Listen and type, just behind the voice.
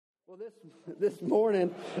Well, this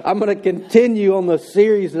morning, I'm going to continue on the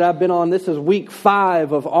series that I've been on. This is week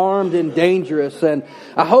 5 of Armed and Dangerous, and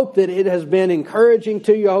I hope that it has been encouraging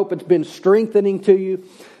to you. I hope it's been strengthening to you,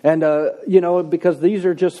 and because these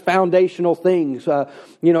are just foundational things.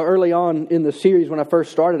 Early on in the series when I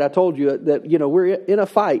first started, I told you that we're in a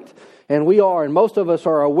fight, and we are, and most of us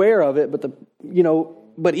are aware of it.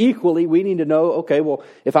 But equally, we need to know. Okay, well,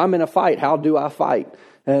 if I'm in a fight, how do I fight?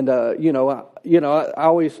 And,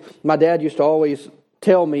 my dad used to always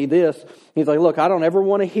tell me this. He's like, look, I don't ever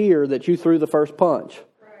want to hear that you threw the first punch.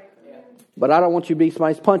 But I don't want you to be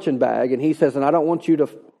somebody's punching bag. And he says, and I don't want you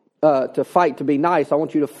to fight to be nice. I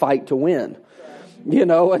want you to fight to win.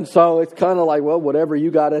 And so it's kind of like, well, whatever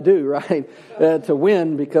you got to do, right, to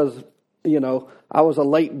win, because, I was a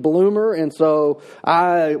late bloomer, and so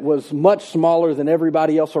I was much smaller than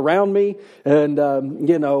everybody else around me. And,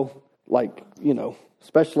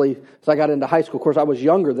 especially as I got into high school. Of course, I was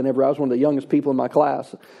younger than ever. I was one of the youngest people in my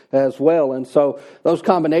class as well. And so those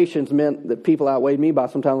combinations meant that people outweighed me by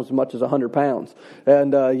sometimes as much as 100 pounds.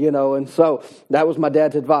 And, and so that was my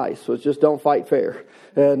dad's advice, was just don't fight fair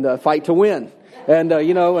and fight to win. And, but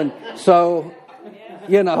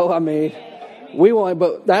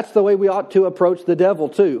that's the way we ought to approach the devil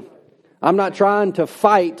too. I'm not trying to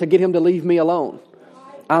fight to get him to leave me alone.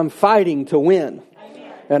 I'm fighting to win.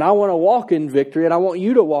 And I want to walk in victory, and I want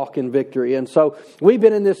you to walk in victory. And so we've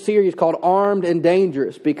been in this series called Armed and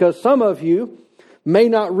Dangerous, because some of you may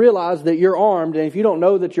not realize that you're armed. And if you don't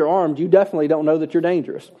know that you're armed, you definitely don't know that you're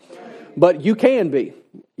dangerous. But you can be.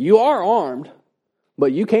 You are armed,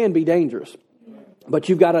 but you can be dangerous. But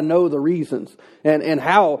you've got to know the reasons and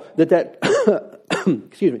how that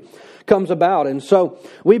excuse me, comes about. And so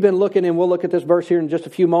we've been looking, and we'll look at this verse here in just a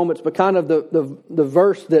few moments, but kind of the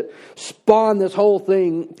verse that spawned this whole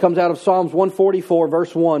thing comes out of Psalms 144,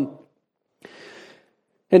 verse 1.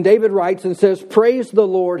 And David writes and says, "Praise the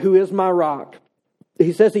Lord who is my rock."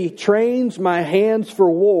 He says he trains my hands for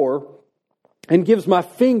war and gives my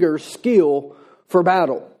fingers skill for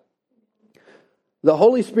battle. The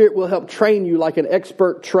Holy Spirit will help train you like an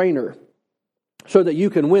expert trainer so that you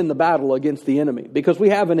can win the battle against the enemy. Because we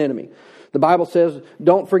have an enemy. The Bible says,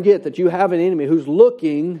 don't forget that you have an enemy who's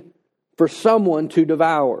looking for someone to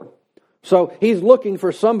devour. So he's looking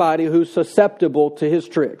for somebody who's susceptible to his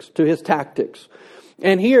tricks, to his tactics.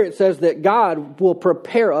 And here it says that God will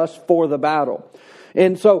prepare us for the battle.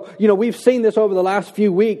 And so, we've seen this over the last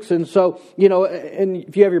few weeks. And so, and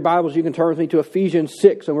if you have your Bibles, you can turn with me to Ephesians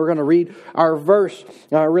 6. And we're going to read our verse,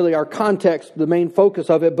 really our context, the main focus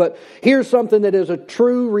of it. But here's something that is a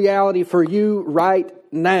true reality for you right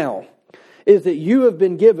now, is that you have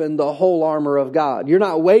been given the whole armor of God. You're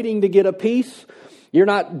not waiting to get a piece. You're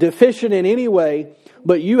not deficient in any way.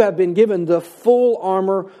 But you have been given the full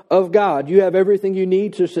armor of God. You have everything you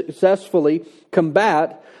need to successfully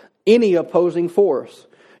combat any opposing force.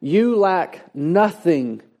 You lack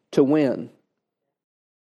nothing to win.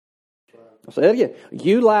 I'll say that again.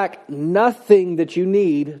 You lack nothing that you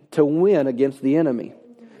need to win against the enemy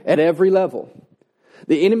at every level.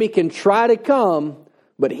 The enemy can try to come,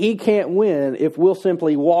 but he can't win if we'll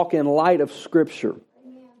simply walk in light of Scripture.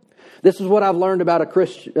 This is what I've learned about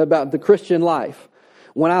the Christian life.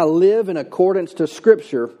 When I live in accordance to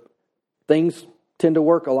Scripture, things tend to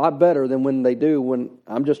work a lot better than when they do when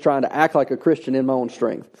I'm just trying to act like a Christian in my own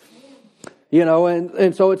strength.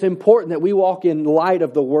 And so it's important that we walk in light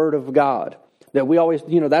of the Word of God. That we always,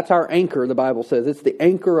 that's our anchor, the Bible says. It's the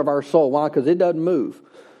anchor of our soul. Why? Because it doesn't move.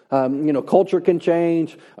 Culture can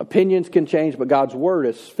change, opinions can change, but God's Word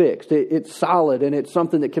is fixed. It's solid, and it's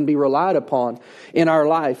something that can be relied upon in our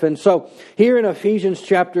life. And so here in Ephesians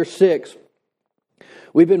chapter 6,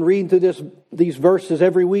 we've been reading through these verses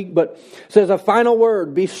every week, but it says a final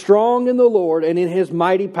word, be strong in the Lord and in His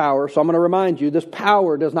mighty power. So I'm going to remind you, this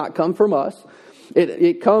power does not come from us.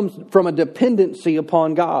 It comes from a dependency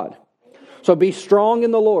upon God. So be strong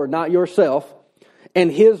in the Lord, not yourself,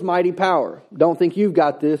 and His mighty power. Don't think you've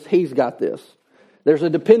got this, He's got this. There's a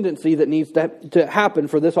dependency that needs to happen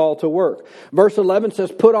for this all to work. Verse 11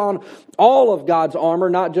 says, put on all of God's armor,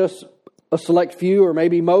 not just a select few or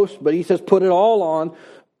maybe most, but he says put it all on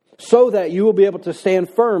so that you will be able to stand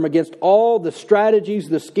firm against all the strategies,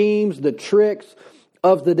 the schemes, the tricks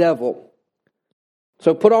of the devil.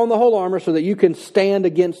 So put on the whole armor so that you can stand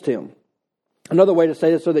against him. Another way to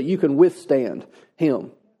say this, so that you can withstand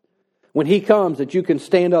him. When he comes, that you can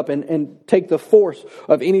stand up and take the force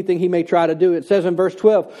of anything he may try to do. It says in verse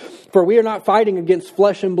 12, for we are not fighting against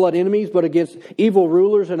flesh and blood enemies, but against evil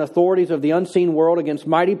rulers and authorities of the unseen world, against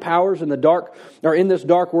mighty powers in this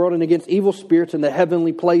dark world, and against evil spirits in the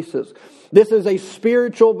heavenly places. This is a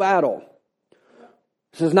spiritual battle.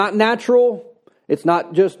 This is not natural. It's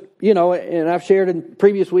not just, and I've shared in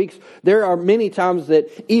previous weeks, there are many times that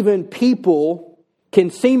even people can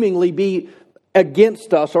seemingly be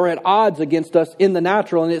against us or at odds against us in the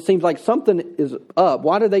natural, and it seems like something is up.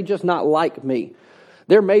 Why do they just not like me?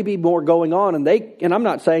 There may be more going on, and I'm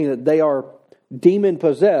not saying that they are demon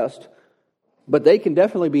possessed, but they can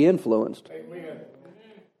definitely be influenced. Amen.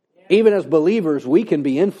 Even as believers, we can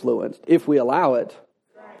be influenced if we allow it.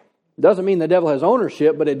 Doesn't mean the devil has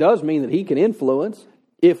ownership, but it does mean that he can influence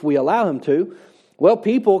if we allow him to. Well,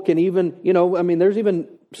 people can even, there's even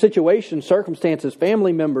situations, circumstances,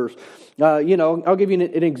 family members. I'll give you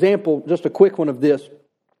an example, just a quick one of this.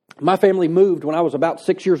 My family moved when I was about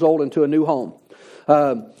 6 years old into a new home.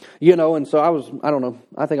 And so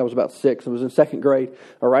I think I was about 6. It was in second grade,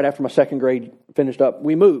 or right after my second grade finished up,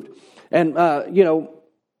 we moved. And,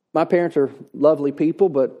 my parents are lovely people,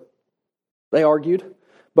 but they argued.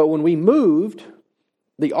 But when we moved,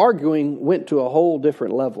 the arguing went to a whole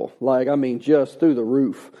different level. Just through the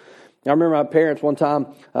roof. I remember my parents one time,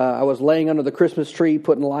 I was laying under the Christmas tree,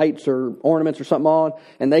 putting lights or ornaments or something on,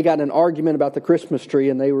 and they got in an argument about the Christmas tree,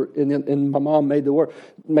 and my mom made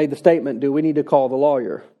the statement, "Do we need to call the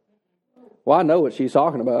lawyer?" Well, I know what she's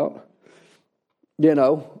talking about. This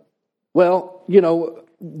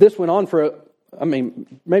went on for,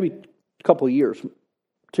 maybe a couple of years,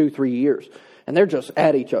 2-3 years. And they're just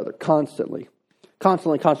at each other constantly. Well,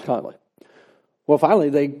 finally,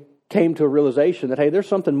 they came to a realization that, hey, there's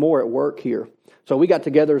something more at work here. So we got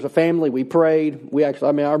together as a family. We prayed. I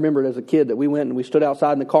remember it as a kid that we went and we stood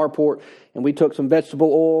outside in the carport and we took some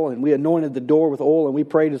vegetable oil and we anointed the door with oil and we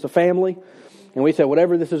prayed as a family. And we said,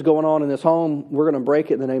 whatever this is going on in this home, we're going to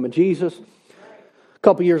break it in the name of Jesus. A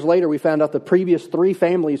couple years later, we found out the previous 3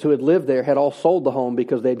 families who had lived there had all sold the home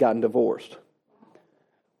because they'd gotten divorced.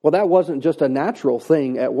 Well, that wasn't just a natural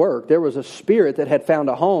thing at work. There was a spirit that had found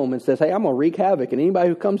a home and says, hey, I'm going to wreak havoc. And anybody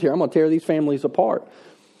who comes here, I'm going to tear these families apart.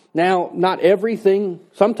 Now, not everything.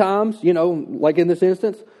 Sometimes, like in this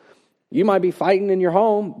instance, you might be fighting in your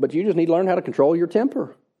home, but you just need to learn how to control your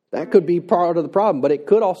temper. That could be part of the problem. But it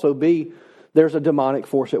could also be there's a demonic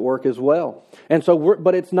force at work as well. And so,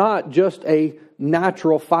 but it's not just a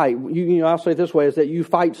natural fight. I'll say it this way, is that you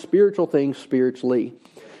fight spiritual things spiritually.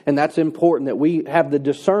 And that's important, that we have the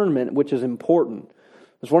discernment, which is important.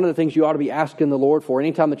 It's one of the things you ought to be asking the Lord for.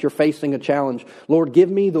 Anytime that you're facing a challenge, Lord, give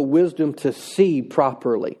me the wisdom to see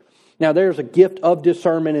properly. Now, there's a gift of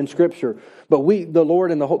discernment in Scripture, but the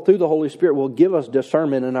Lord through the Holy Spirit will give us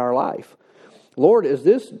discernment in our life. Lord, is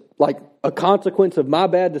this like a consequence of my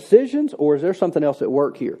bad decisions, or is there something else at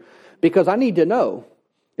work here? Because I need to know.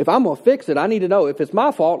 If I'm going to fix it, I need to know. If it's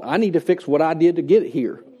my fault, I need to fix what I did to get it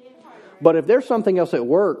here. But if there's something else at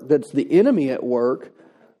work that's the enemy at work,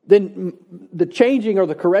 then the changing or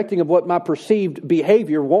the correcting of what my perceived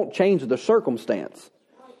behavior won't change the circumstance.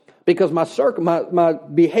 Because my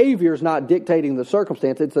behavior is not dictating the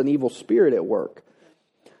circumstance. It's an evil spirit at work.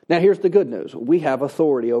 Now here's the good news. We have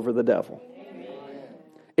authority over the devil.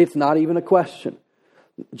 It's not even a question.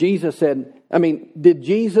 Jesus said, did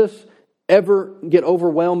Jesus ever get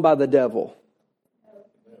overwhelmed by the devil?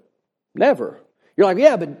 Never. You're like,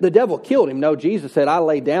 yeah, but the devil killed him. No, Jesus said, I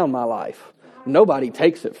lay down my life. Nobody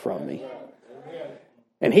takes it from me.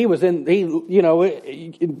 And he was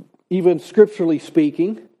even scripturally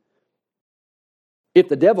speaking, if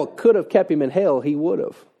the devil could have kept him in hell, he would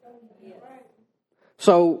have.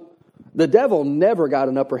 So the devil never got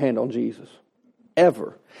an upper hand on Jesus.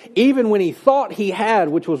 Ever. Even when he thought he had,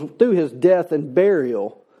 which was through his death and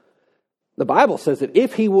burial, the Bible says that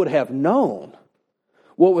if he would have known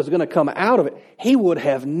what was going to come out of it, he would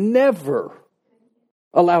have never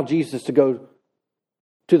allowed Jesus to go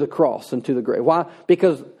to the cross and to the grave. Why?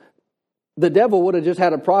 Because the devil would have just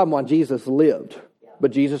had a problem while Jesus lived.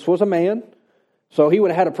 But Jesus was a man, so he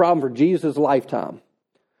would have had a problem for Jesus' lifetime.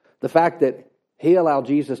 The fact that he allowed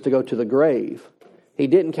Jesus to go to the grave, he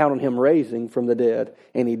didn't count on him raising from the dead,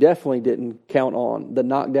 and he definitely didn't count on the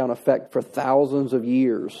knockdown effect for thousands of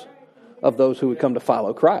years of those who would come to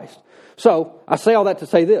follow Christ. So, I say all that to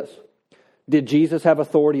say this. Did Jesus have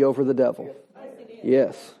authority over the devil?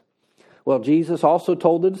 Yes. Well, Jesus also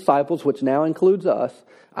told the disciples, which now includes us,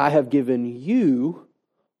 I have given you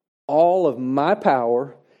all of my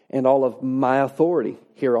power and all of my authority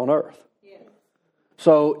here on earth.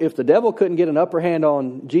 So, if the devil couldn't get an upper hand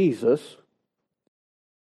on Jesus,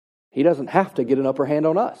 he doesn't have to get an upper hand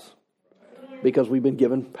on us because we've been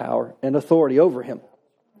given power and authority over him.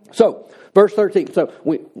 So, verse 13. So,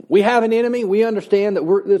 we have an enemy. We understand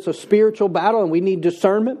that it's a spiritual battle and we need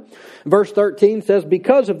discernment. Verse 13 says,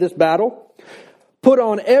 because of this battle, Put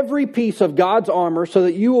on every piece of God's armor so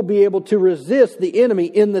that you will be able to resist the enemy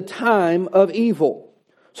in the time of evil.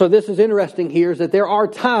 So this is interesting here, is that there are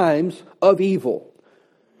times of evil.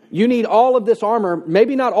 You need all of this armor,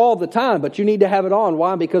 maybe not all the time, but you need to have it on.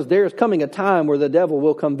 Why? Because there is coming a time where the devil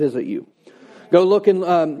will come visit you. Go look in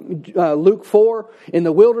Luke 4. In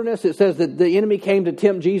the wilderness, it says that the enemy came to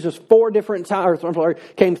tempt Jesus 3 different times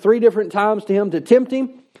to him to tempt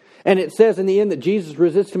him. And it says in the end that Jesus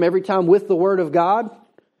resists him every time with the Word of God,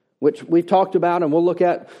 which we've talked about and we'll look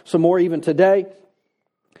at some more even today.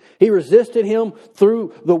 He resisted him through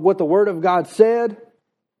what the Word of God said.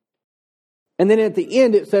 And then at the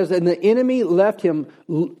end it says, and the enemy left him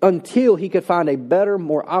until he could find a better,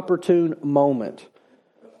 more opportune moment.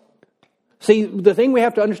 See, the thing we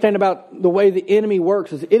have to understand about the way the enemy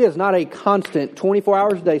works is it is not a constant 24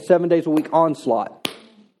 hours a day, 7 days a week onslaught.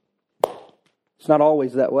 It's not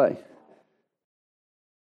always that way.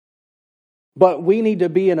 But we need to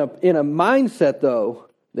be in a mindset, though,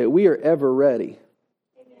 that we are ever ready.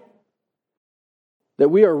 Amen. That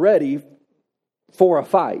we are ready for a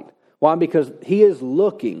fight. Why? Because he is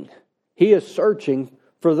looking. He is searching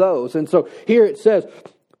for those. And so here it says,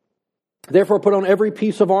 therefore put on every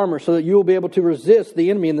piece of armor so that you will be able to resist the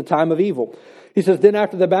enemy in the time of evil. He says, then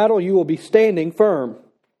after the battle you will be standing firm.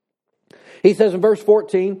 He says in verse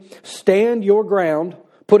 14, stand your ground,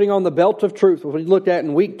 putting on the belt of truth, which we looked at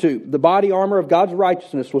in week 2. The body armor of God's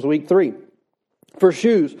righteousness was week 3. For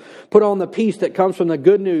shoes, put on the peace that comes from the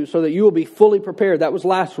good news so that you will be fully prepared. That was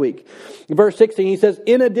last week. In verse 16, he says,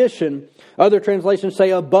 in addition, other translations say,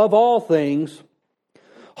 above all things,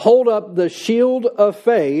 hold up the shield of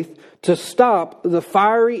faith to stop the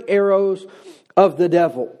fiery arrows of the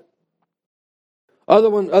devil.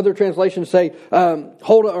 Other translations say,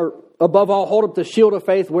 above all, hold up the shield of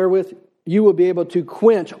faith wherewith you will be able to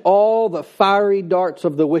quench all the fiery darts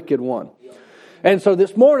of the wicked one. And so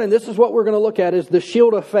this morning, this is what we're going to look at, is the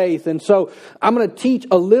shield of faith. And so I'm going to teach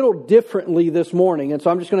a little differently this morning. And so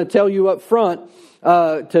I'm just going to tell you up front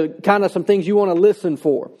to kind of some things you want to listen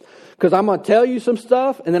for. Because I'm going to tell you some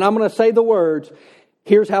stuff, and then I'm going to say the words,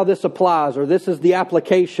 here's how this applies, or this is the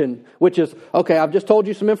application, which is, okay, I've just told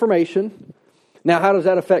you some information. Now, how does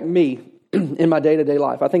that affect me in my day-to-day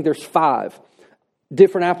life? I think there's 5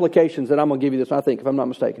 different applications that I'm going to give you this, I think, if I'm not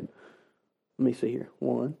mistaken. Let me see here.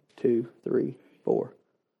 1, 2, 3, 4,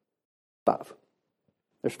 5.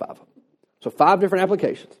 There's 5 of them. So 5 different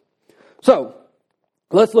applications. So,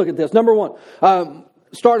 let's look at this. Number 1,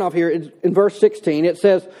 starting off here in verse 16, it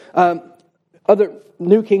says, other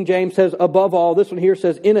New King James says, above all. This one here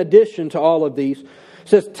says, in addition to all of these. It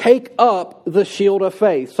says, take up the shield of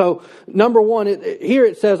faith. So, number 1, here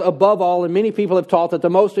it says, above all, and many people have taught that the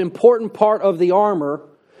most important part of the armor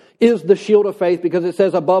is the shield of faith because it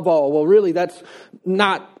says above all. Well, really, that's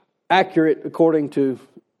not accurate according to,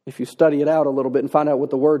 if you study it out a little bit and find out what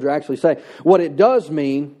the words are actually saying. What it does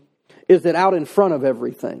mean is that out in front of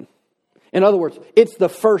everything. In other words, it's the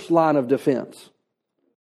first line of defense.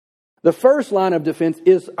 The first line of defense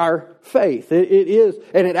is our faith. It is,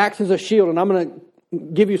 and it acts as a shield. And I'm going to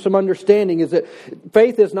give you some understanding, is that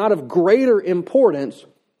faith is not of greater importance,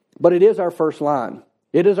 but it is our first line.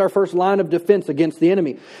 It is our first line of defense against the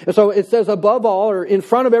enemy. And so it says above all, or in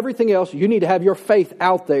front of everything else, you need to have your faith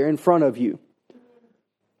out there in front of you.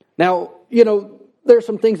 Now, there's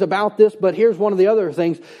some things about this, but here's one of the other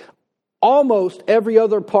things. Almost every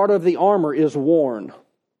other part of the armor is worn.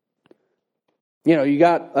 You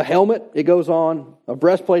got a helmet, it goes on. A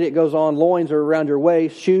breastplate, it goes on. Loins are around your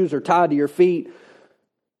waist. Shoes are tied to your feet.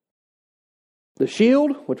 The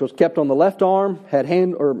shield, which was kept on the left arm,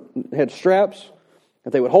 had straps that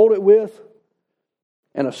they would hold it with,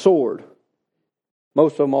 and a sword.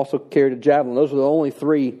 Most of them also carried a javelin. Those were the only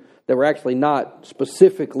 3 that were actually not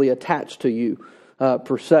specifically attached to you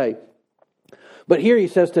per se. But here he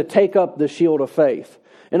says to take up the shield of faith.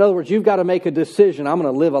 In other words, you've got to make a decision. I'm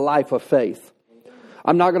going to live a life of faith.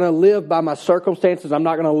 I'm not going to live by my circumstances. I'm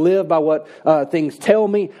not going to live by what things tell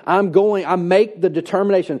me. I make the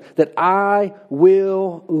determination that I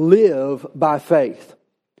will live by faith.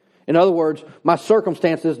 In other words, my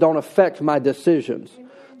circumstances don't affect my decisions.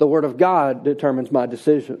 The Word of God determines my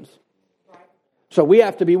decisions. So we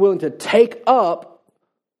have to be willing to take up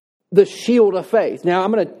the shield of faith. Now,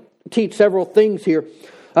 I'm going to teach several things here,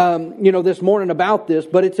 this morning about this,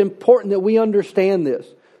 but it's important that we understand this.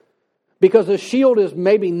 Because a shield is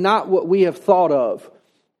maybe not what we have thought of.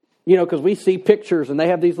 Because we see pictures and they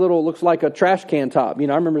have these little, looks like a trash can top. I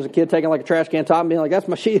remember as a kid taking like a trash can top and being like, that's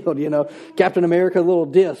my shield, Captain America, little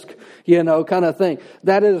disc, kind of thing.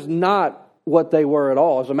 That is not what they were at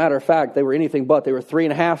all. As a matter of fact, they were anything but. They were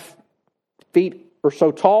 3.5 feet or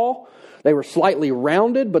so tall. They were slightly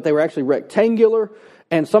rounded, but they were actually rectangular,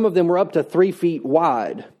 and some of them were up to 3 feet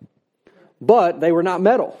wide. But they were not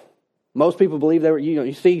metal. Most people believe they were,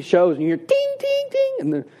 you see shows and you hear ding, ding, ding,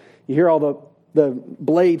 and you hear all the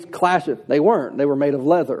blades clashing. They weren't. They were made of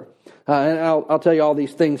leather. And I'll tell you all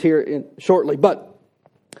these things here shortly, but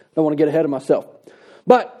I don't want to get ahead of myself.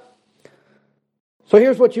 But, so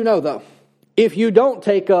here's what you know though. If you don't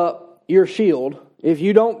take up your shield, if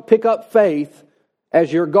you don't pick up faith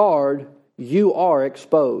as your guard, you are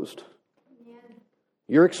exposed.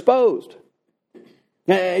 You're exposed.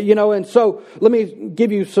 And so let me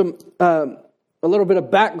give you some a little bit of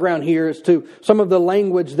background here as to some of the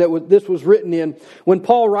language that this was written in. When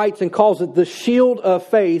Paul writes and calls it the shield of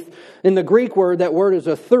faith, in the Greek word, that word is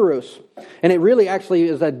a thuros, and it really actually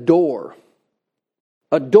is a door.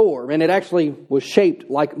 A door, and it actually was shaped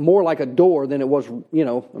more like a door than it was,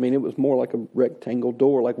 it was more like a rectangle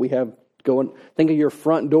door like we have going. Think of your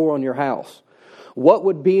front door on your house. What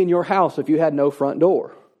would be in your house if you had no front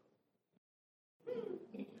door?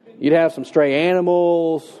 You'd have some stray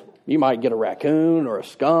animals. You might get a raccoon or a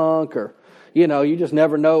skunk or, you just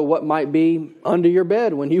never know what might be under your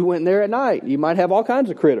bed when you went there at night. You might have all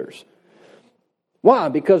kinds of critters. Why?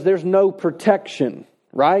 Because there's no protection,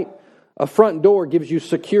 right? A front door gives you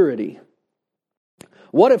security.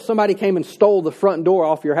 What if somebody came and stole the front door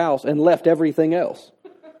off your house and left everything else?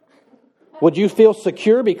 Would you feel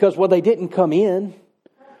secure because, they didn't come in.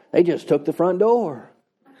 They just took the front door.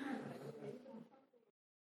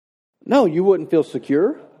 No, you wouldn't feel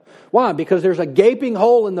secure. Why? Because there's a gaping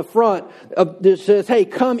hole in the front that says, hey,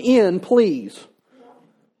 come in, please.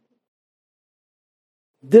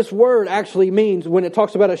 This word actually means, when it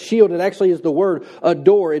talks about a shield, it actually is the word a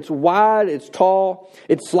door. It's wide, it's tall,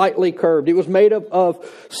 it's slightly curved. It was made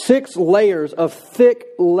of 6 layers of thick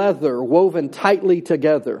leather woven tightly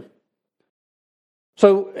together.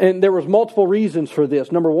 So, and there was multiple reasons for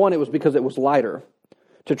this. Number one, it was because it was lighter.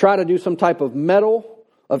 To try to do some type of metal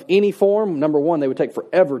of any form, number one, they would take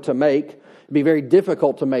forever to make. It'd be very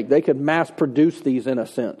difficult to make. They could mass produce these in a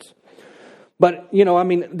sense. But,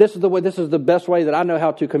 this is the best way that I know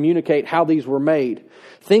how to communicate how these were made.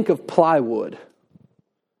 Think of plywood.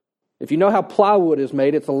 If you know how plywood is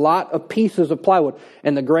made, it's a lot of pieces of plywood.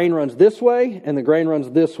 And the grain runs this way, and the grain runs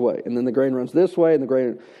this way. And then the grain runs this way, and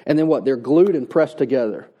then what? They're glued and pressed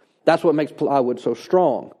together. That's what makes plywood so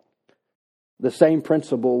strong. The same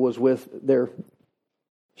principle was with their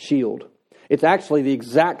shield. It's actually the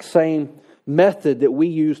exact same method that we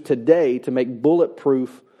use today to make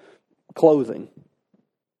bulletproof clothing.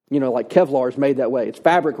 Like Kevlar is made that way. It's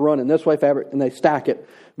fabric running this way, and they stack it.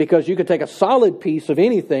 Because you could take a solid piece of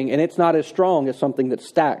anything and it's not as strong as something that's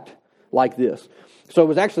stacked like this. So it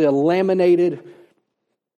was actually a laminated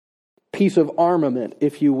piece of armament,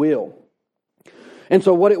 if you will. And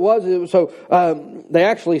so what it was they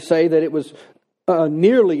actually say that it was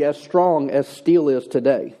nearly as strong as steel is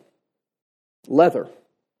today. Leather.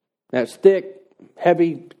 That's thick,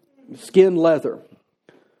 heavy, skin leather.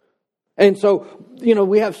 And so,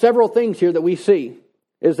 we have several things here that we see.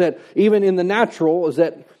 Is that even in the natural, is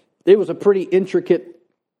that it was a pretty intricate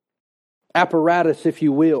apparatus, if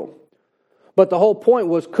you will. But the whole point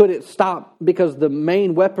was, could it stop? Because the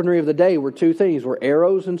main weaponry of the day were 2 things, were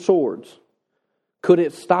arrows and swords. Could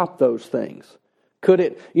it stop those things? Could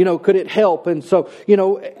it help? And so,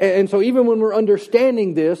 so even when we're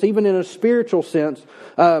understanding this, even in a spiritual sense,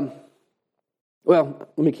 let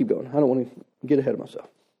me keep going. I don't want to get ahead of myself.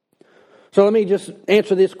 So let me just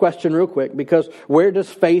answer this question real quick, because where does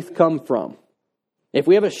faith come from? If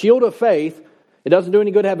we have a shield of faith, it doesn't do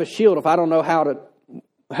any good to have a shield if I don't know how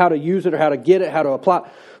to use it or how to get it, how to apply.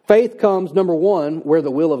 Faith comes, number one, where the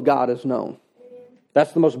will of God is known.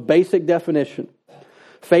 That's the most basic definition.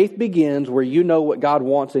 Faith begins where you know what God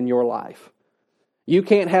wants in your life. You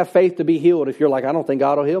can't have faith to be healed if you're like, I don't think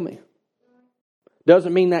God will heal me.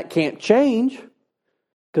 Doesn't mean that can't change,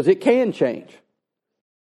 because it can change.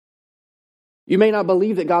 You may not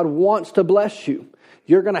believe that God wants to bless you.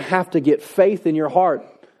 You're going to have to get faith in your heart.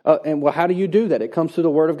 How do you do that? It comes through the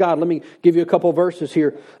Word of God. Let me give you a couple verses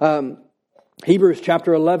here. Hebrews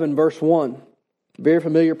chapter 11, verse 1. Very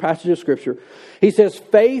familiar passage of Scripture. He says,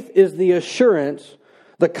 faith is the assurance,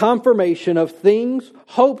 the confirmation of things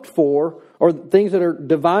hoped for, or things that are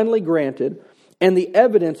divinely granted, and the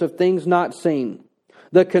evidence of things not seen,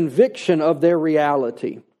 the conviction of their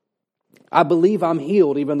reality. I believe I'm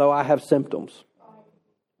healed even though I have symptoms.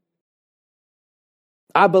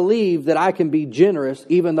 I believe that I can be generous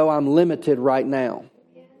even though I'm limited right now.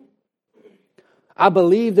 I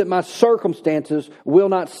believe that my circumstances will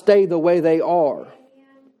not stay the way they are.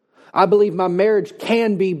 I believe my marriage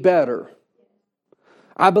can be better.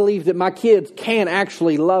 I believe that my kids can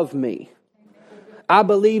actually love me. I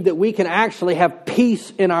believe that we can actually have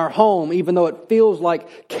peace in our home, even though it feels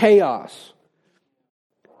like chaos.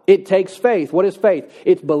 It takes faith. What is faith?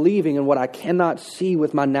 It's believing in what I cannot see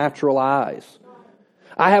with my natural eyes.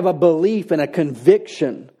 I have a belief and a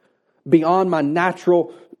conviction beyond my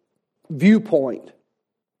natural viewpoint.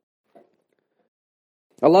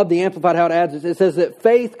 I love the Amplified how it adds it. It says that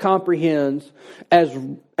faith comprehends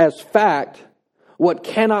as fact what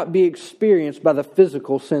cannot be experienced by the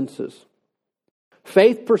physical senses.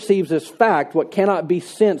 Faith perceives as fact what cannot be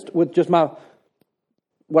sensed with just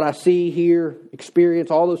what I see, hear,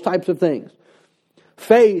 experience, all those types of things.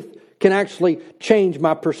 Faith can actually change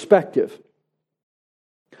my perspective.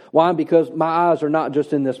 Why? Because my eyes are not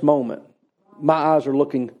just in this moment. My eyes are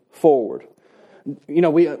looking forward. You know,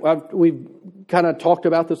 we've kind of talked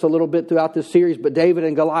about this a little bit throughout this series, but David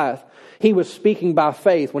and Goliath, he was speaking by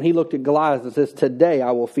faith when he looked at Goliath and says, "Today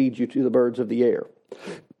I will feed you to the birds of the air."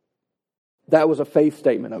 That was a faith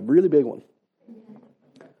statement, a really big one.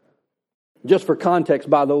 Just for context,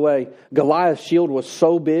 by the way, Goliath's shield was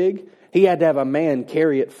so big, he had to have a man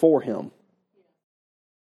carry it for him.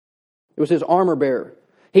 It was his armor bearer.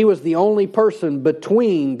 He was the only person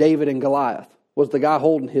between David and Goliath, was the guy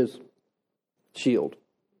holding his shield.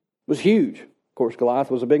 It was huge. Of course, Goliath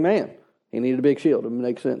was a big man. He needed a big shield. It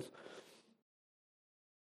makes sense.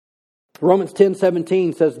 Romans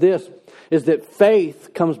 10:17 says this, is that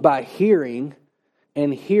faith comes by hearing,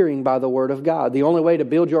 and hearing by the Word of God. The only way to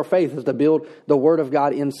build your faith is to build the Word of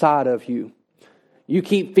God inside of you. You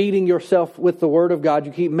keep feeding yourself with the Word of God.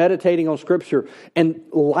 You keep meditating on Scripture, and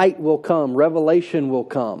light will come. Revelation will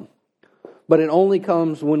come. But it only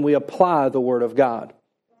comes when we apply the Word of God.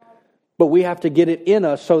 But we have to get it in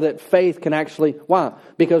us so that faith can actually... Why?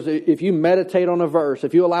 Because if you meditate on a verse,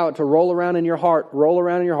 if you allow it to roll around in your heart, roll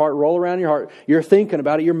around in your heart, roll around in your heart, you're thinking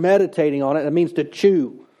about it, you're meditating on it. It means to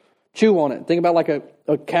chew. Chew on it. Think about like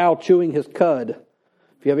a cow chewing his cud.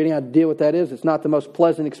 If you have any idea what that is, it's not the most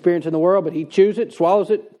pleasant experience in the world, but he chews it,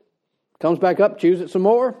 swallows it, comes back up, chews it some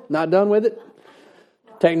more, not done with it.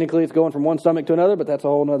 Technically, it's going from one stomach to another, but that's a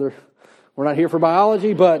whole nother... We're not here for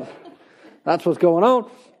biology, but that's what's going on.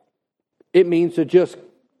 It means to just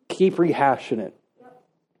keep rehashing it.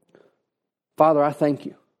 Father, I thank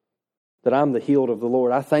you that I'm the healed of the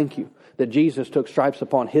Lord. I thank you that Jesus took stripes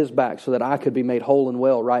upon His back so that I could be made whole and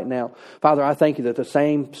well right now. Father, I thank you that the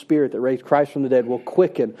same Spirit that raised Christ from the dead will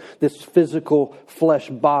quicken this physical flesh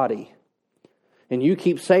body. And you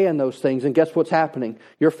keep saying those things, and guess what's happening?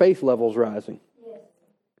 Your faith level's rising.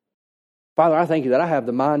 Father, I thank you that I have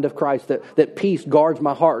the mind of Christ, that peace guards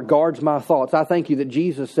my heart, guards my thoughts. I thank you that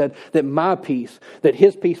Jesus said that my peace, that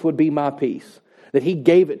His peace would be my peace, that He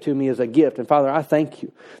gave it to me as a gift. And Father, I thank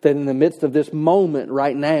you that in the midst of this moment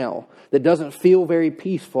right now that doesn't feel very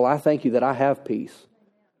peaceful, I thank you that I have peace.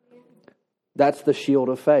 That's the shield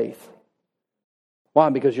of faith. Why?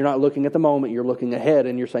 Because you're not looking at the moment, you're looking ahead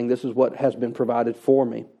and you're saying, this is what has been provided for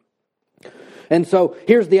me. And so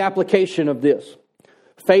here's the application of this.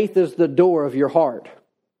 Faith is the door of your heart,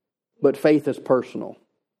 but faith is personal.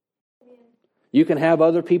 You can have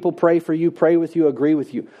other people pray for you, pray with you, agree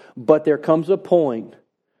with you, but there comes a point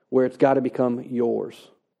where it's got to become yours.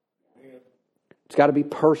 It's got to be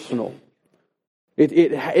personal.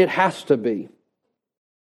 It has to be.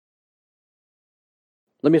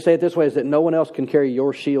 Let me say it this way, is that no one else can carry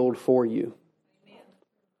your shield for you.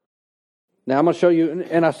 Now I'm going to show you,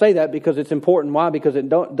 and I say that because it's important. Why? Because it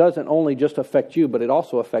doesn't only just affect you, but it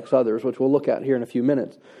also affects others, which we'll look at here in a few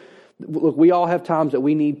minutes. Look, we all have times that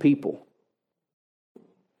we need people.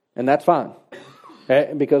 And that's fine.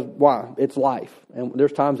 Because why? It's life. And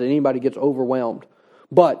there's times that anybody gets overwhelmed.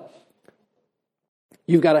 But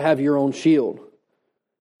you've got to have your own shield.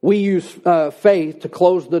 We use faith to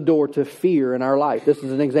close the door to fear in our life. This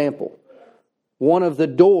is an example. One of the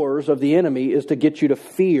doors of the enemy is to get you to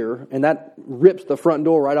fear, and that rips the front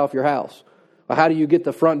door right off your house. Well, how do you get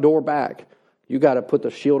the front door back? You got to put the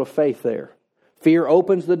shield of faith there. Fear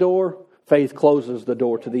opens the door, faith closes the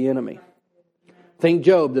door to the enemy. Think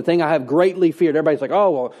Job, the thing I have greatly feared. Everybody's like,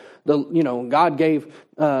 oh, well, God gave,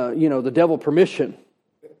 the devil permission.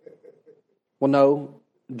 Well, no,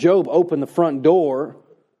 Job opened the front door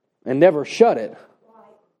and never shut it.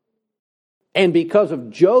 And because of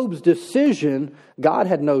Job's decision, God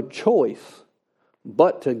had no choice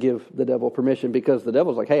but to give the devil permission, because the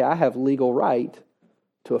devil's like, hey, I have legal right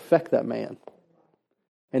to affect that man.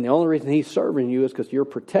 And the only reason he's serving you is because you're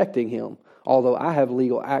protecting him, although I have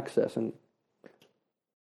legal access. And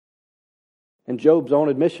Job's own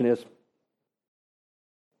admission is,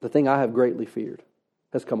 the thing I have greatly feared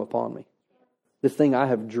has come upon me. This thing I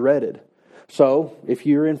have dreaded. So if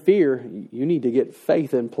you're in fear, you need to get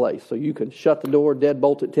faith in place so you can shut the door,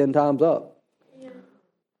 deadbolt it 10 times up.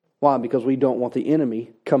 Why? Because we don't want the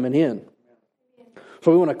enemy coming in.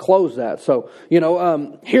 So we want to close that. So,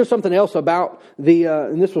 here's something else about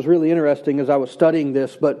and this was really interesting as I was studying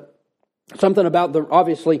this, but something about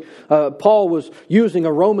obviously, Paul was using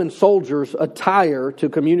a Roman soldier's attire to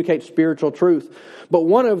communicate spiritual truth. But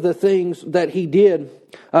one of the things that he did,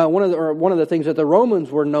 one of the things that the Romans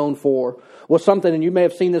were known for was something, and you may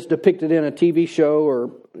have seen this depicted in a TV show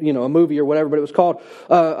or, a movie or whatever, but it was called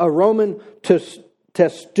a Roman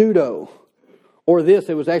testudo. Or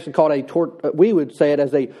it was actually called we would say it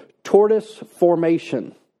as a tortoise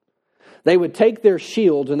formation. They would take their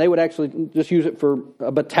shields and they would actually just use it for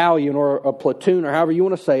a battalion or a platoon or however you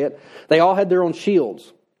want to say it. They all had their own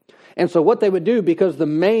shields. And so what they would do, because the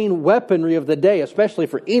main weaponry of the day, especially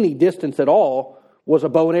for any distance at all, was a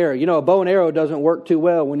bow and arrow. A bow and arrow doesn't work too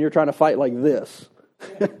well when you're trying to fight like this.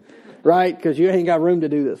 Right? Because you ain't got room to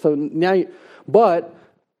do this. So but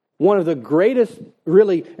one of the greatest,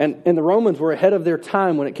 really, and the Romans were ahead of their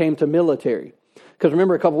time when it came to military. Because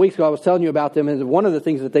remember, a couple weeks ago I was telling you about them, and one of the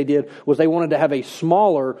things that they did was they wanted to have a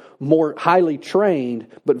smaller, more highly trained,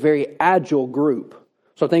 but very agile group.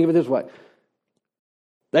 So think of it this way.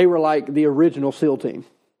 They were like the original SEAL team.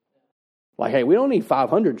 Like, hey, we don't need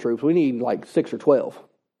 500 troops. We need like 6 or 12.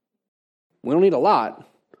 We don't need a lot,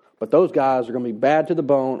 but those guys are going to be bad to the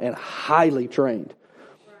bone and highly trained.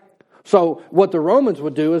 So what the Romans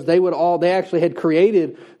would do is they actually had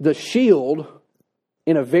created the shield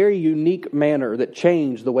in a very unique manner that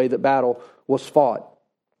changed the way that battle was fought.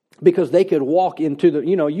 Because they could walk into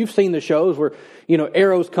you've seen the shows where,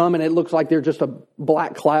 arrows come and it looks like they're just a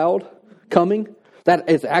black cloud coming. That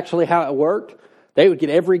is actually how it worked. They would get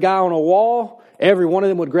every guy on a wall. Every one of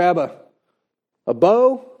them would grab a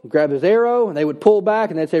bow, grab his arrow, and they would pull back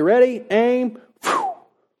and they'd say, ready, aim, phew,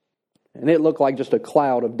 and it looked like just a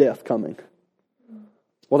cloud of death coming.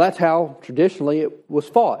 Well, that's how traditionally it was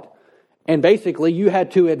fought. And basically, you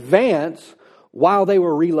had to advance while they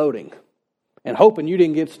were reloading and hoping you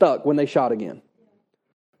didn't get stuck when they shot again.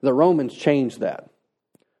 The Romans changed that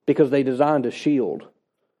because they designed a shield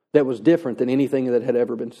that was different than anything that had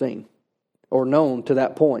ever been seen or known to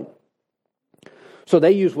that point. So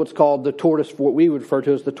they used what's called what we would refer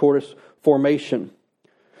to as the tortoise formation.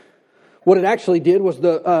 What it actually did was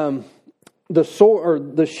the sword or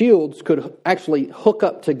the shields could actually hook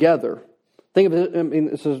up together. Think of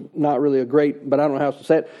it, this is not really but I don't know how else to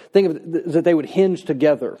say it. Think of it that they would hinge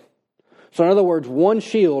together. So in other words, one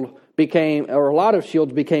shield a lot of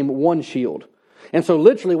shields became one shield. And so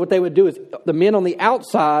literally what they would do is the men on the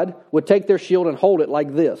outside would take their shield and hold it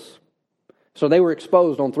like this. So they were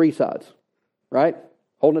exposed on 3 sides, right?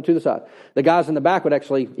 Holding it to the side. The guys in the back would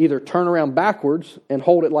actually either turn around backwards and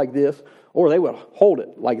hold it like this, or they would hold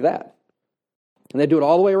it like that. And they'd do it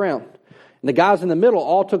all the way around. And the guys in the middle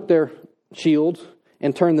all took their shields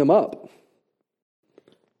and turned them up.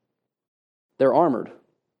 They're armored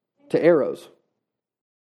to arrows.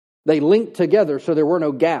 They linked together so there were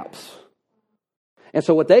no gaps. And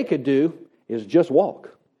so what they could do is just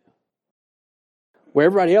walk. Where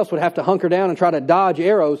everybody else would have to hunker down and try to dodge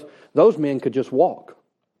arrows, those men could just walk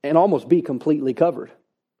and almost be completely covered.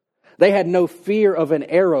 They had no fear of an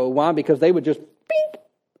arrow. Why? Because they would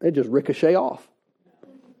they'd just ricochet off.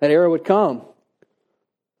 That arrow would come.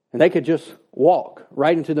 And they could just walk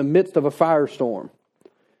right into the midst of a firestorm.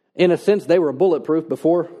 In a sense, they were bulletproof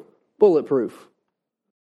before bulletproof.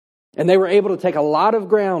 And they were able to take a lot of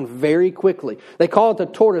ground very quickly. They call it the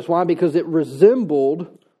tortoise. Why? Because it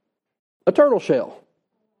resembled a turtle shell.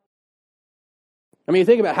 I mean,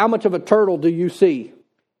 think about how much of a turtle do you see?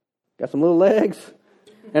 Got some little legs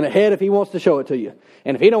and a head if he wants to show it to you.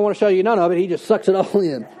 And if he don't want to show you none of it, he just sucks it all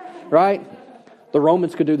in. Right? The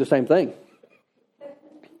Romans could do the same thing.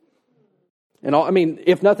 And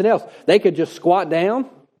if nothing else, they could just squat down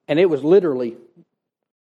and it was literally,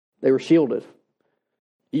 they were shielded.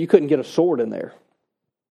 You couldn't get a sword in there.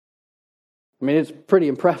 I mean, it's pretty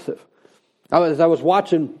impressive. I was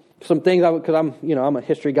watching some things because I'm a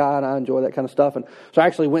history guy and I enjoy that kind of stuff, and so I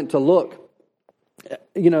actually went to look,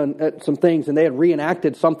 at some things, and they had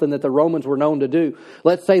reenacted something that the Romans were known to do.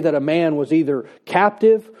 Let's say that a man was either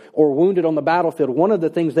captive or wounded on the battlefield. One of the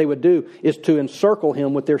things they would do is to encircle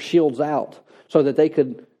him with their shields out so that they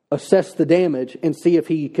could assess the damage and see if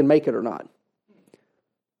he can make it or not.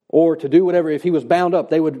 Or to do whatever, if he was bound up,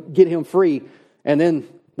 they would get him free, and then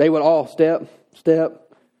they would all step,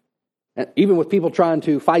 and even with people trying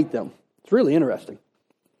to fight them. It's really interesting.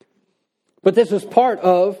 But this is part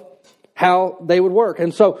of how they would work.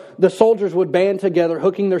 And so the soldiers would band together,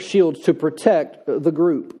 hooking their shields to protect the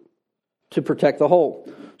group. to protect the whole.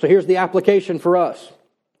 So here's the application for us.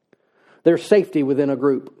 There's safety within a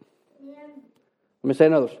group. Let me say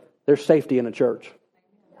another. There's safety in a church.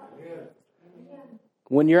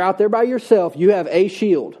 When you're out there by yourself, you have a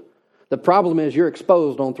shield. The problem is you're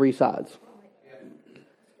exposed on three sides.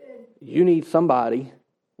 You need somebody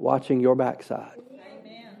watching your backside.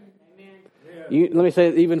 Let me say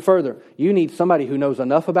it even further. You need somebody who knows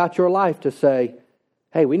enough about your life to say,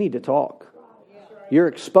 hey, we need to talk. You're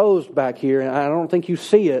exposed back here, and I don't think you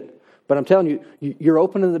see it, but I'm telling you, you're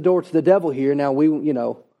opening the door to the devil here. Now,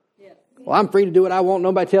 well, I'm free to do what I want.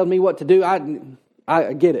 Nobody tells me what to do.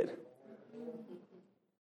 I get it.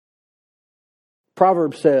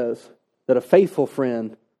 Proverbs says that a faithful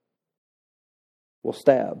friend will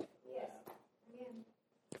stab.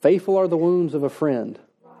 Faithful are the wounds of a friend.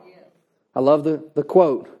 I love the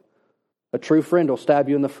quote, a true friend will stab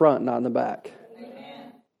you in the front, not in the back.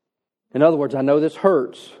 Amen. In other words, I know this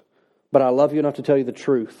hurts, but I love you enough to tell you the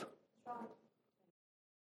truth.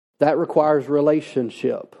 That requires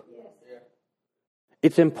relationship.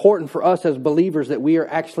 It's important for us as believers that we are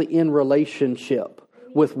actually in relationship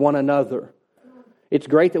with one another. It's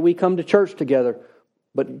great that we come to church together,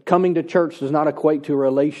 but coming to church does not equate to a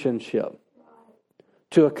relationship,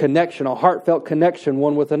 to a connection, a heartfelt connection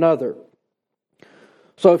one with another.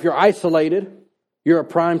 So if you're isolated, you're a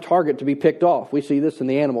prime target to be picked off. We see this in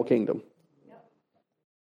the animal kingdom.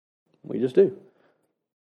 We just do.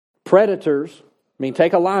 Predators,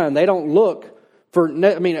 take a lion, they don't look for,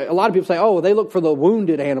 a lot of people say, oh, they look for the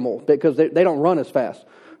wounded animal because they don't run as fast.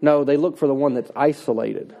 No, they look for the one that's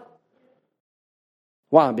isolated.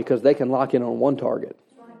 Why? Because they can lock in on one target.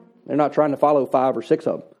 They're not trying to follow 5 or 6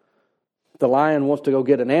 of them. If the lion wants to go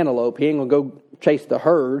get an antelope, he ain't going to go chase the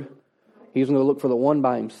herd. He's going to look for the one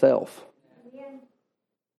by himself.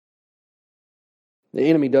 The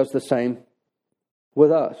enemy does the same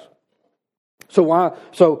with us.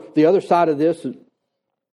 So the other side of this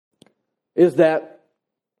is that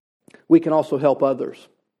we can also help others.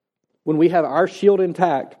 When we have our shield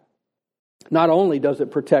intact, not only does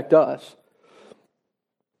it protect us,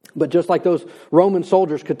 but just like those Roman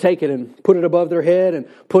soldiers could take it and put it above their head and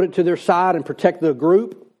put it to their side and protect the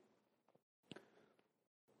group,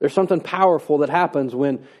 there's something powerful that happens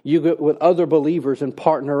when you get with other believers and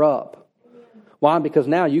partner up. Why? Because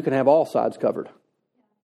now you can have all sides covered.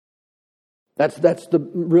 That's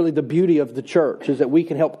really the beauty of the church, is that we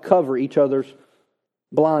can help cover each other's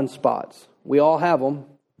blind spots. We all have them.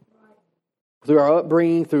 Through our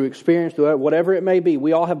upbringing, through experience, through whatever it may be,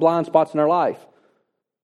 we all have blind spots in our life.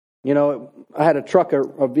 I had a truck,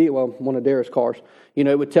 one of Dara's cars.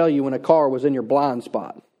 It would tell you when a car was in your blind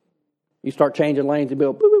spot. You start changing lanes, and be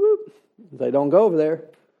like, boop, boop, boop. They don't go over there.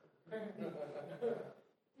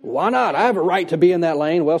 Why not? I have a right to be in that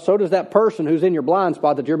lane. Well, so does that person who's in your blind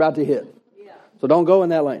spot that you're about to hit. Yeah. So don't go in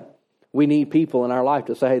that lane. We need people in our life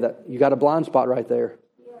to say, hey, that you got a blind spot right there.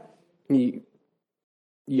 Yeah.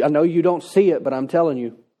 I know you don't see it, but I'm telling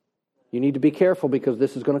you, you need to be careful because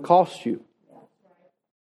this is going to cost you.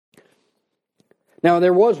 Now,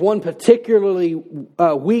 there was one particularly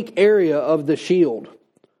weak area of the shield.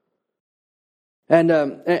 And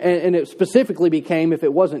it specifically became if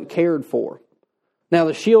it wasn't cared for. Now,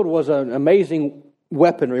 the shield was an amazing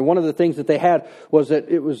weaponry. One of the things that they had was that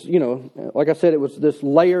it was, like I said, it was this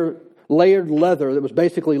layered leather that was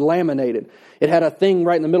basically laminated. It had a thing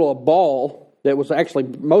right in the middle, a ball that was actually,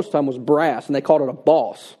 most of the time was brass, and they called it a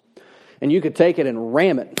boss. And you could take it and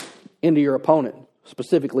ram it into your opponent,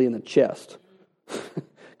 specifically in the chest,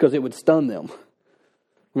 because it would stun them.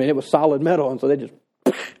 It was solid metal, and so they just,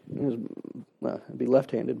 it'd be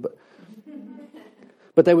left-handed,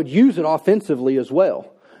 but they would use it offensively as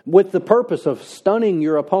well, with the purpose of stunning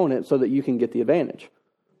your opponent so that you can get the advantage.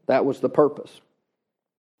 That was the purpose.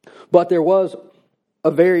 But there was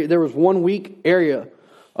one weak area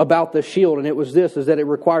about the shield, and it was this, is that it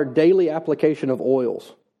required daily application of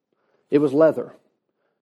oils. It was leather.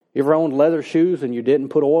 You ever owned leather shoes and you didn't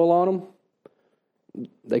put oil on them?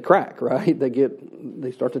 They crack, right?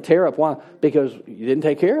 They start to tear up. Why? Because you didn't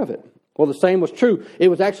take care of it. Well, the same was true. It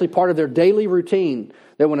was actually part of their daily routine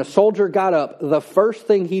that when a soldier got up, the first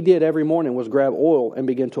thing he did every morning was grab oil and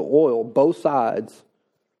begin to oil both sides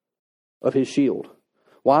of his shield.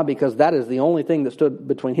 Why? Because that is the only thing that stood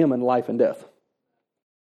between him and life and death.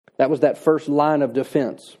 That was that first line of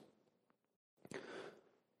defense.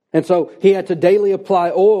 And so he had to daily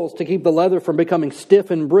apply oils to keep the leather from becoming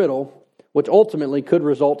stiff and brittle, which ultimately could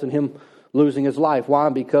result in him losing his life. Why?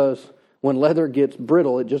 Because when leather gets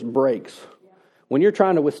brittle, it just breaks. When you're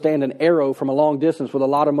trying to withstand an arrow from a long distance with a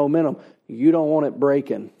lot of momentum, you don't want it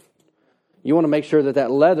breaking. You want to make sure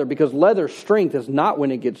that leather, because leather's strength is not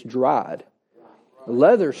when it gets dried.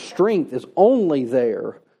 Leather's strength is only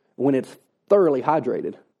there when it's thoroughly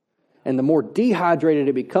hydrated. And the more dehydrated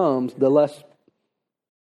it becomes, the less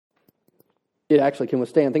it actually can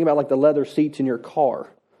withstand. Think about like the leather seats in your car.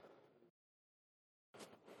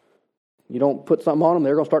 You don't put something on them,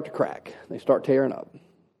 they're going to start to crack. They start tearing up.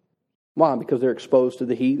 Why? Because they're exposed to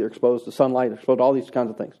the heat, they're exposed to sunlight, they're exposed to all these kinds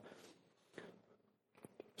of things.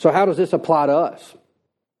 So how does this apply to us?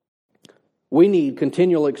 We need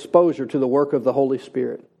continual exposure to the work of the Holy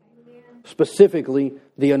Spirit. Specifically,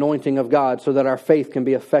 the anointing of God, so that our faith can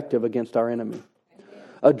be effective against our enemy.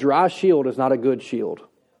 A dry shield is not a good shield.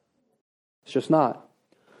 It's just not.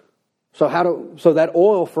 So that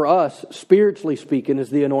oil for us, spiritually speaking, is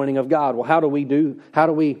the anointing of God. Well, how do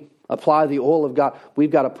we apply the oil of God?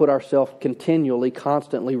 We've got to put ourselves continually,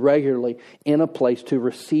 constantly, regularly in a place to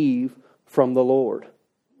receive from the Lord.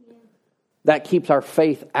 That keeps our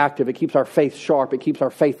faith active. It keeps our faith sharp. It keeps our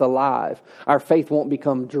faith alive. Our faith won't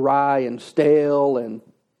become dry and stale and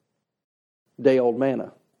day-old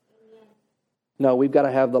manna. No, we've got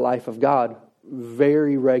to have the life of God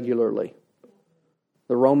very regularly.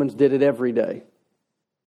 The Romans did it every day.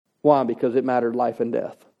 Why? Because it mattered life and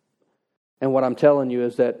death. And what I'm telling you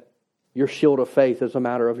is that your shield of faith is a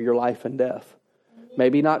matter of your life and death.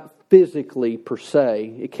 Maybe not physically per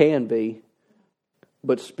se, it can be,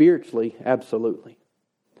 but spiritually, absolutely.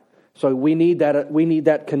 So we need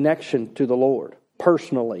that connection to the Lord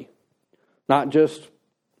personally, not just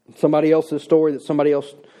somebody else's story that somebody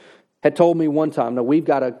else had told me one time. No, we've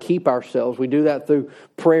got to keep ourselves. We do that through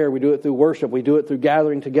prayer. We do it through worship. We do it through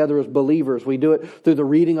gathering together as believers. We do it through the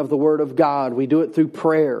reading of the Word of God. We do it through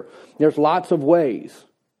prayer. There's lots of ways.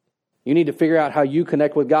 You need to figure out how you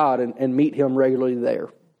connect with God and meet Him regularly there.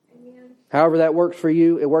 Amen. However that works for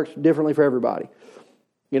you, it works differently for everybody.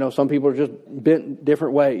 You know, some people are just bent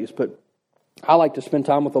different ways, but I like to spend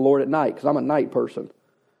time with the Lord at night because I'm a night person.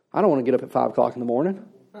 I don't want to get up at 5 o'clock in the morning.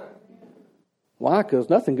 Why? Because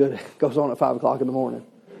nothing good goes on at 5 o'clock in the morning.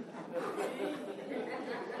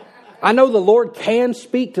 I know the Lord can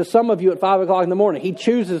speak to some of you at 5 o'clock in the morning. He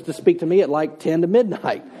chooses to speak to me at like 10 to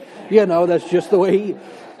midnight. You know, that's just the way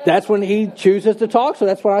that's when He chooses to talk, so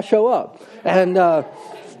that's when I show up. And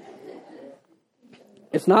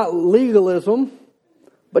it's not legalism,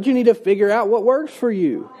 but you need to figure out what works for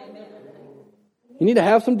you. You need to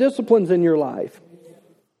have some disciplines in your life.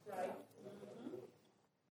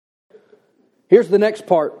 Here's the next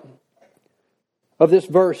part of this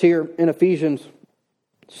verse here in Ephesians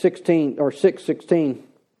 16 or 6:16. Let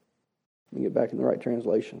me get back in the right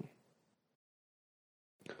translation.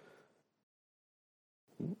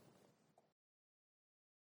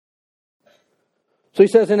 So he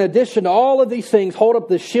says, in addition to all of these things, hold up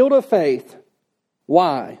the shield of faith.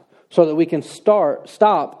 Why? So that we can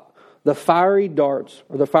stop the fiery darts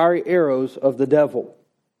or the fiery arrows of the devil.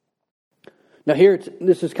 Now here,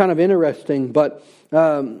 this is kind of interesting, but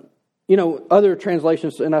other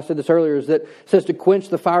translations, and I said this earlier, is that it says to quench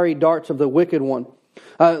the fiery darts of the wicked one.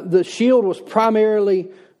 The shield was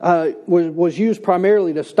primarily was used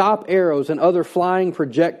primarily to stop arrows and other flying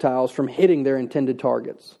projectiles from hitting their intended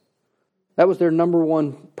targets. That was their number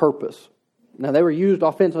one purpose. Now they were used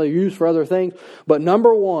offensively, used for other things, but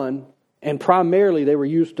number one and primarily they were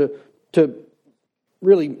used to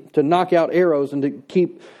knock out arrows and to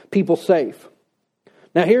keep people safe.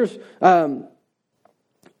 Now here's something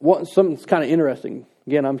that's kind of interesting.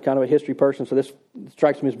 Again, I'm kind of a history person, so this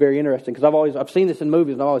strikes me as very interesting because I've seen this in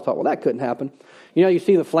movies and I've always thought, well, that couldn't happen. You know, you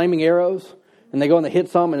see the flaming arrows and they go and they hit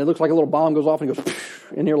some and it looks like a little bomb goes off and it goes,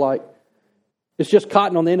 and you're like, it's just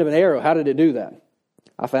cotton on the end of an arrow. How did it do that?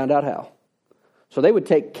 I found out how. So they would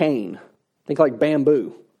take cane, think like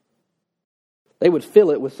bamboo. They would fill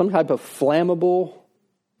it with some type of flammable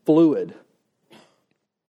fluid.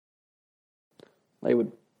 They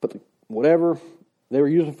would put whatever they were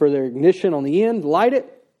using for their ignition on the end, light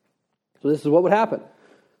it. So this is what would happen.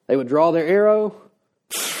 They would draw their arrow,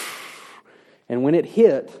 and when it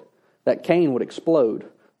hit, that cane would explode,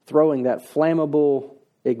 throwing that flammable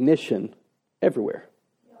ignition everywhere.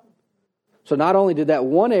 So not only did that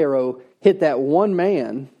one arrow hit that one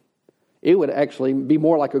man, it would actually be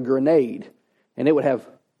more like a grenade, and it would have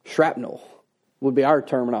shrapnel, would be our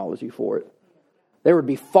terminology for it. There would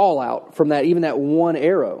be fallout from that, even that one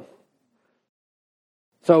arrow.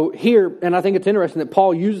 So here, and I think it's interesting that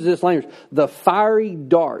Paul uses this language, the fiery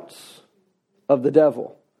darts of the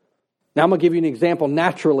devil. Now I'm going to give you an example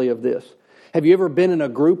naturally of this. Have you ever been in a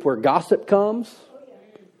group where gossip comes?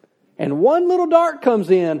 And one little dart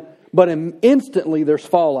comes in, but instantly there's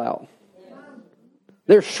fallout.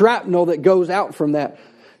 There's shrapnel that goes out from that.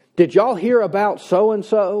 Did y'all hear about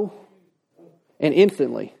so-and-so? And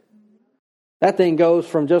instantly. That thing goes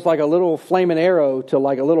from just like a little flaming arrow to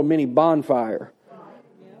like a little mini bonfire.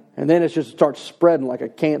 And then it just starts spreading like a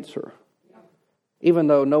cancer. Even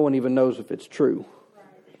though no one even knows if it's true.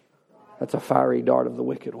 That's a fiery dart of the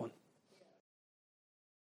wicked one.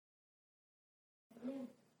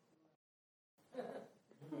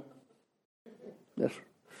 That's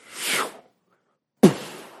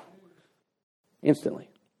instantly.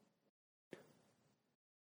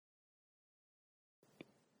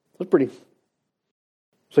 That's pretty.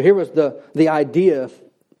 So here was the idea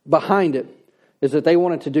behind it, is that they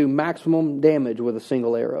wanted to do maximum damage with a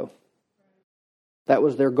single arrow. That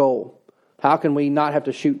was their goal. How can we not have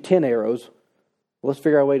to shoot 10 arrows? Let's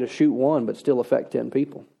figure out a way to shoot one but still affect 10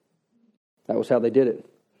 people. That was how they did it. It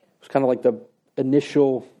was kind of like the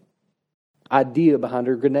initial idea behind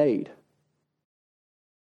her grenade.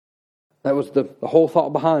 That was the whole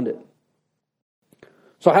thought behind it.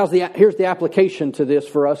 So here's the application to this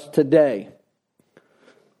for us today.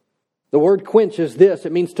 The word quench is this.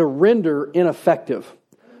 It means to render ineffective.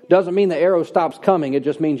 Doesn't mean the arrow stops coming. It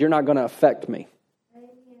just means you're not going to affect me.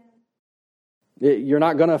 You're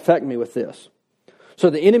not going to affect me with this. So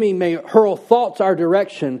the enemy may hurl thoughts our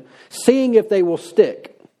direction, seeing if they will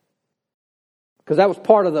stick. Because that was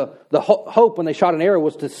part of the hope when they shot an arrow,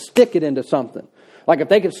 was to stick it into something. Like if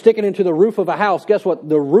they could stick it into the roof of a house, guess what?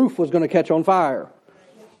 The roof was going to catch on fire.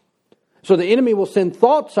 So the enemy will send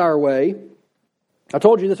thoughts our way. I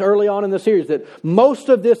told you this early on in the series, that most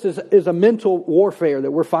of this is a mental warfare that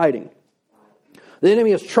we're fighting. The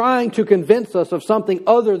enemy is trying to convince us of something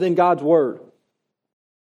other than God's Word.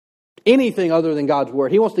 Anything other than God's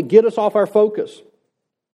Word. He wants to get us off our focus.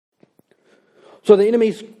 So the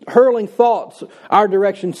enemy's hurling thoughts our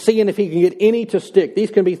direction, seeing if he can get any to stick. These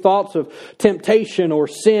can be thoughts of temptation or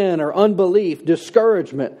sin or unbelief,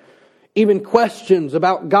 discouragement, even questions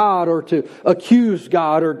about God, or to accuse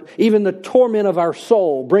God, or even the torment of our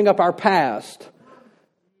soul, bring up our past.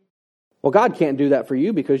 Well, God can't do that for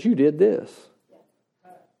you because you did this.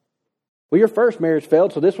 Well, your first marriage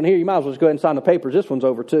failed, so this one here, you might as well just go ahead and sign the papers. This one's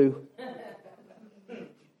over too.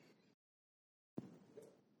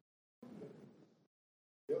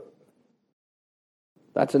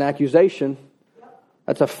 That's an accusation.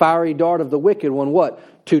 That's a fiery dart of the wicked one.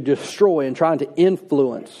 What? To destroy and trying to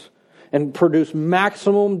influence and produce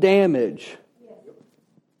maximum damage.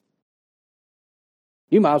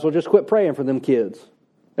 You might as well just quit praying for them kids.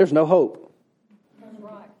 There's no hope.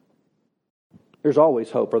 There's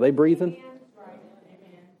always hope. Are they breathing?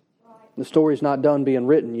 The story's not done being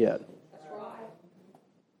written yet.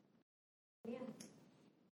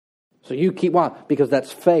 So you keep on, because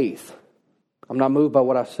that's faith. I'm not moved by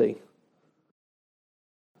what I see.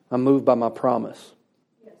 I'm moved by my promise.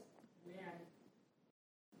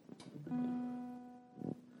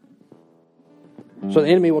 So the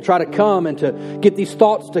enemy will try to come and to get these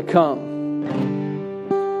thoughts to come.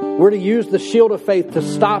 We're to use the shield of faith to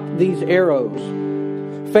stop these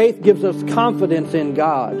arrows. Faith gives us confidence in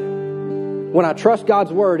God. When I trust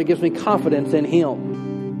God's Word, it gives me confidence in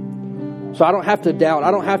Him. So I don't have to doubt.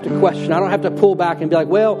 I don't have to question. I don't have to pull back and be like,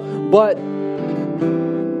 well, but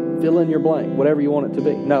fill in your blank, whatever you want it to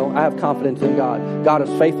be. No, I have confidence in God. God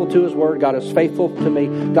is faithful to His Word. God is faithful to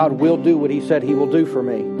me. God will do what He said He will do for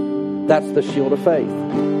me. That's the shield of faith.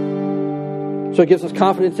 So it gives us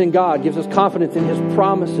confidence in God, gives us confidence in His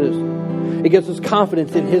promises. It gives us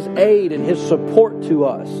confidence in His aid and His support to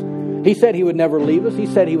us. He said He would never leave us. He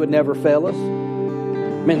said He would never fail us.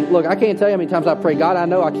 I mean, look, I can't tell you how many times I pray, God, I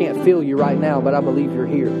know I can't feel you right now, but I believe you're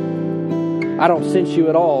here. I don't sense you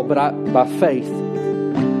at all, but by faith,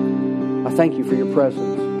 I thank you for your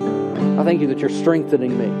presence. I thank you that you're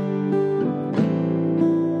strengthening me.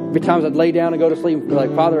 Every time I'd lay down and go to sleep, be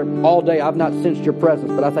like, Father, all day I've not sensed your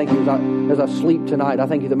presence, but I thank you as I sleep tonight, I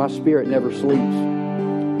thank you that my spirit never sleeps.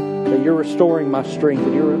 That you're restoring my strength,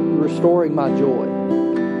 that you're restoring my joy.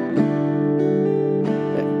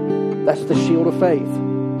 That's the shield of faith.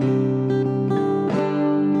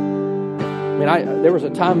 I mean, there was a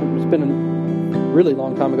time, it's been a really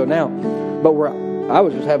long time ago now, but where I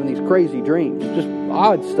was just having these crazy dreams, just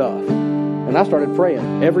odd stuff. And I started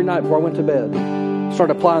praying every night before I went to bed.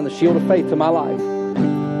 Started applying the shield of faith to my life.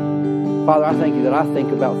 Father, I thank you that I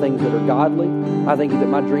think about things that are godly. I thank you that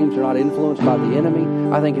my dreams are not influenced by the enemy.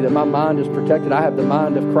 I thank you that my mind is protected. I have the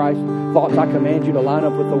mind of Christ. Thoughts I command you to line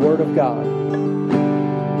up with the Word of God.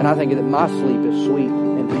 And I thank you that my sleep is sweet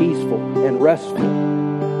and peaceful and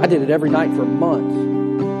restful. I did it every night for months.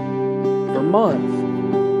 For months.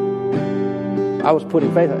 I was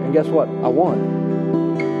putting faith in it, and guess what? I won.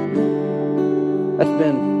 That's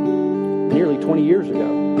been nearly 20 years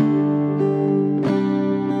ago.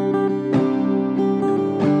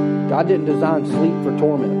 God didn't design sleep for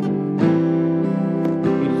torment.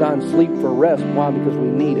 He designed sleep for rest. Why? Because we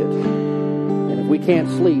need it. And if we can't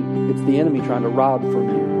sleep, it's the enemy trying to rob from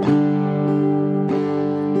you.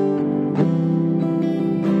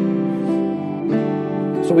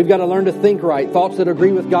 So we've got to learn to think right. Thoughts that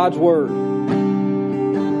agree with God's Word.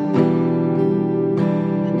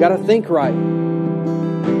 We've got to think right.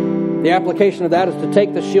 The application of that is to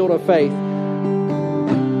take the shield of faith,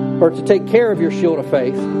 or to take care of your shield of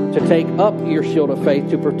faith, to take up your shield of faith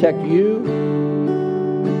to protect you,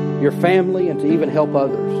 your family, and to even help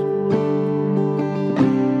others.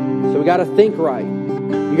 So we got to think right.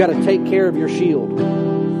 You got to take care of your shield.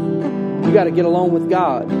 You got to get along with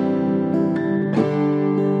God.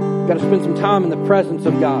 You got to spend some time in the presence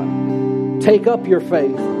of God. Take up your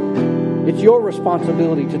faith. It's your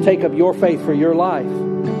responsibility to take up your faith for your life.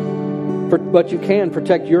 But you can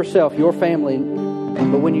protect yourself, your family.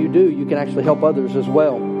 But when you do, you can actually help others as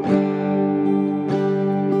well.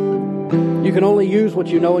 You can only use what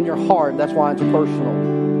you know in your heart. That's why it's personal.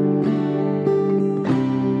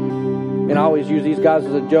 And I always use these guys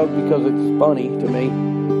as a joke because it's funny to me.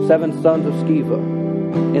 7 sons of Sceva.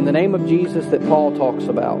 In the name of Jesus that Paul talks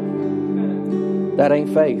about. That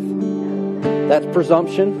ain't faith. That's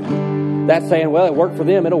presumption. That's saying, well, it worked for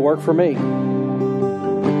them, it'll work for me.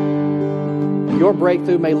 Your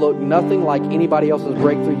breakthrough may look nothing like anybody else's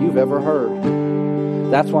breakthrough you've ever heard.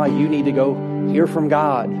 That's why you need to go hear from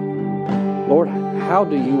God. Lord, how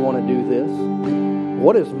do you want to do this?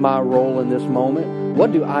 What is my role in this moment?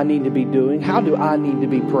 What do I need to be doing? How do I need to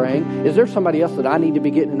be praying? Is there somebody else that I need to be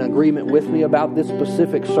getting in agreement with me about this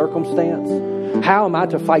specific circumstance? How am I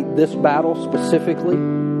to fight this battle specifically?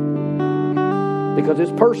 Because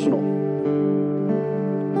it's personal.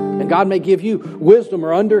 And God may give you wisdom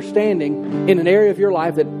or understanding in an area of your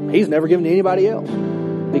life that He's never given to anybody else.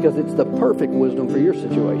 Because it's the perfect wisdom for your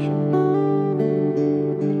situation.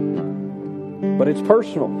 But it's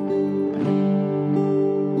personal.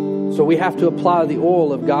 So we have to apply the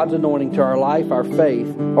oil of God's anointing to our life, our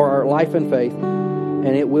faith, or our life and faith,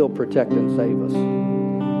 and it will protect and save us.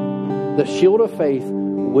 The shield of faith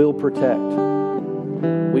will protect.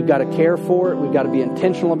 We've got to care for it. We've got to be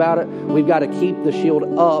intentional about it. We've got to keep the shield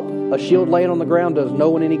up. A shield laying on the ground does no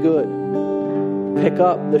one any good. Pick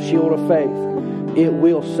up the shield of faith. It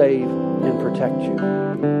will save and protect you.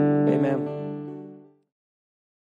 Amen.